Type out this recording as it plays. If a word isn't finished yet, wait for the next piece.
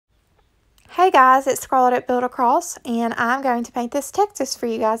Hey guys, it's Scarlett at Build Across, and I'm going to paint this Texas for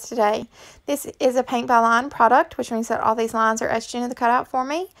you guys today. This is a paint by line product, which means that all these lines are etched into the cutout for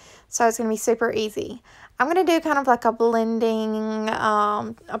me, so it's going to be super easy. I'm going to do kind of like a blending,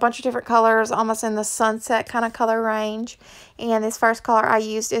 a bunch of different colors, almost in the sunset kind of color range. And this first color I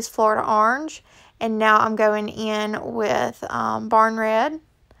used is Florida Orange, and now I'm going in with Barn Red.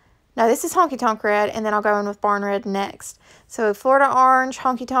 No, this is Honky Tonk Red, and then I'll go in with Barn Red next. So Florida Orange,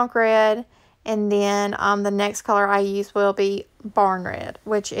 Honky Tonk Red, and then the next color I use will be Barn Red,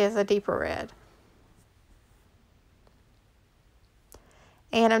 which is a deeper red.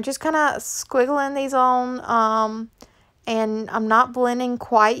 And I'm just kind of squiggling these on, and I'm not blending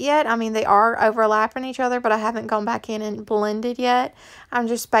quite yet. I mean, they are overlapping each other, but I haven't gone back in and blended yet. I'm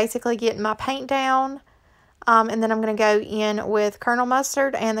just basically getting my paint down. And then I'm going to go in with Colonel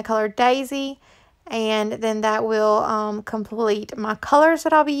Mustard and the color Daisy. And then that will complete my colors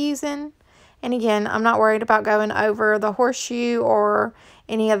that I'll be using. And again, I'm not worried about going over the horseshoe or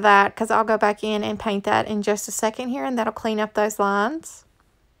any of that, because I'll go back in and paint that in just a second here, and that'll clean up those lines.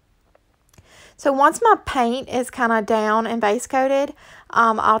 So once my paint is kind of down and base coated,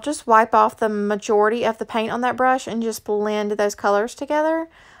 I'll just wipe off the majority of the paint on that brush and just blend those colors together.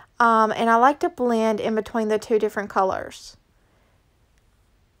 And I like to blend in between the two different colors.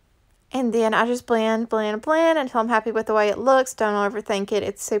 And then I just blend until I'm happy with the way it looks. Don't overthink it.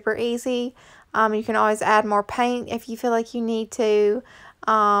 It's super easy. You can always add more paint if you feel like you need to.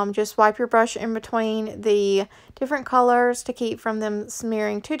 Just wipe your brush in between the different colors to keep from them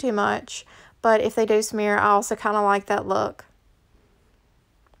smearing too much. But if they do smear, I also kind of like that look.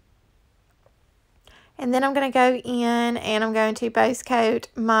 And then I'm going to go in and I'm going to base coat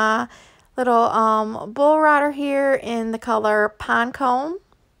my little bull rider here in the color Pine Cone.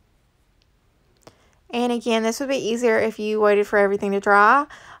 And again, this would be easier if you waited for everything to dry,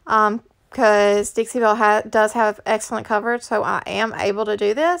 because Dixie Belle does have excellent coverage, so I am able to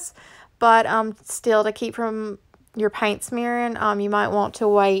do this. But still, to keep from your paint smearing, you might want to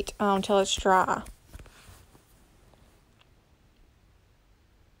wait until it's dry.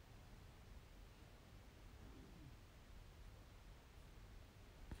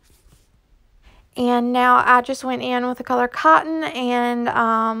 And now I just went in with the color Cotton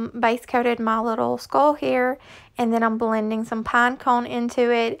and base coated my little skull here. And then I'm blending some Pine Cone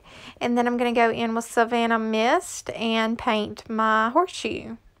into it. And then I'm going to go in with Savannah Mist and paint my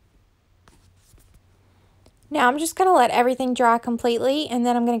horseshoe. Now I'm just going to let everything dry completely, and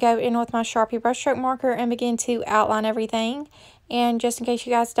then I'm going to go in with my Sharpie brushstroke marker and begin to outline everything. And just in case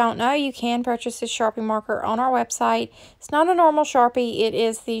you guys don't know, you can purchase this Sharpie marker on our website. It's not a normal Sharpie, it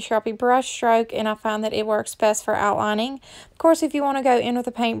is the Sharpie brushstroke, and I find that it works best for outlining. Of course, if you want to go in with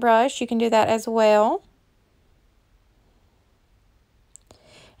a paintbrush, you can do that as well.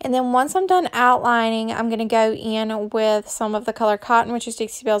 And then once I'm done outlining, I'm going to go in with some of the color Cotton, which is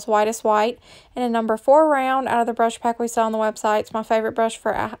Dixie Belle's Whitest White, and a number 4 round out of the brush pack we saw on the website. It's my favorite brush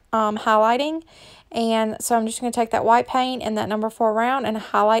for highlighting. And so I'm just going to take that white paint and that number 4 round and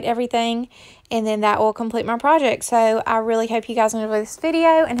highlight everything, and then that will complete my project. So I really hope you guys enjoy this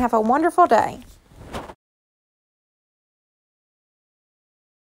video and have a wonderful day.